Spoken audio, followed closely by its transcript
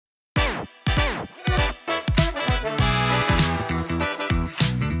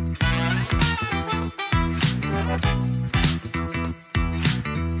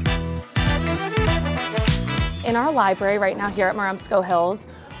In our library right now here at Marumsco Hills,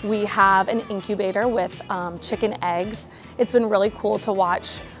 we have an incubator with chicken eggs. It's been really cool to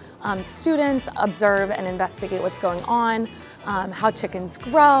watch students observe and investigate what's going on, how chickens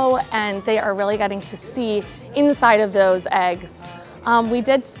grow, and they are really getting to see inside of those eggs. We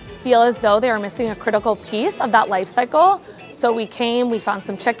did feel as though they were missing a critical piece of that life cycle. So we came, we found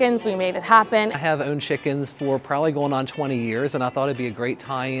some chickens, we made it happen. I have owned chickens for probably going on 20 years, and I thought it'd be a great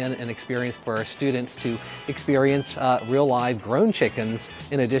tie-in and experience for our students to experience real live grown chickens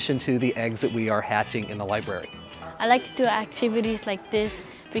in addition to the eggs that we are hatching in the library. I like to do activities like this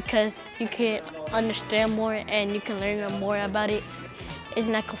because you can understand more and you can learn more about it. It's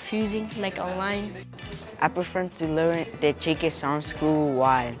not confusing like online. I prefer to learn the chickens on school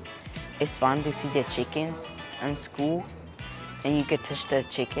while it's fun to see the chickens in school and you can touch the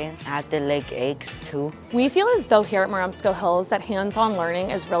chickens. I have to lay eggs too. We feel as though here at Marumsco Hills that hands-on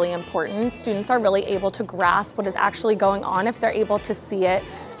learning is really important. Students are really able to grasp what is actually going on if they're able to see it,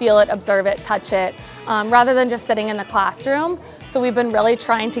 feel it, observe it, touch it, rather than just sitting in the classroom. So we've been really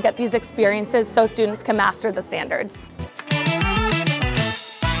trying to get these experiences so students can master the standards.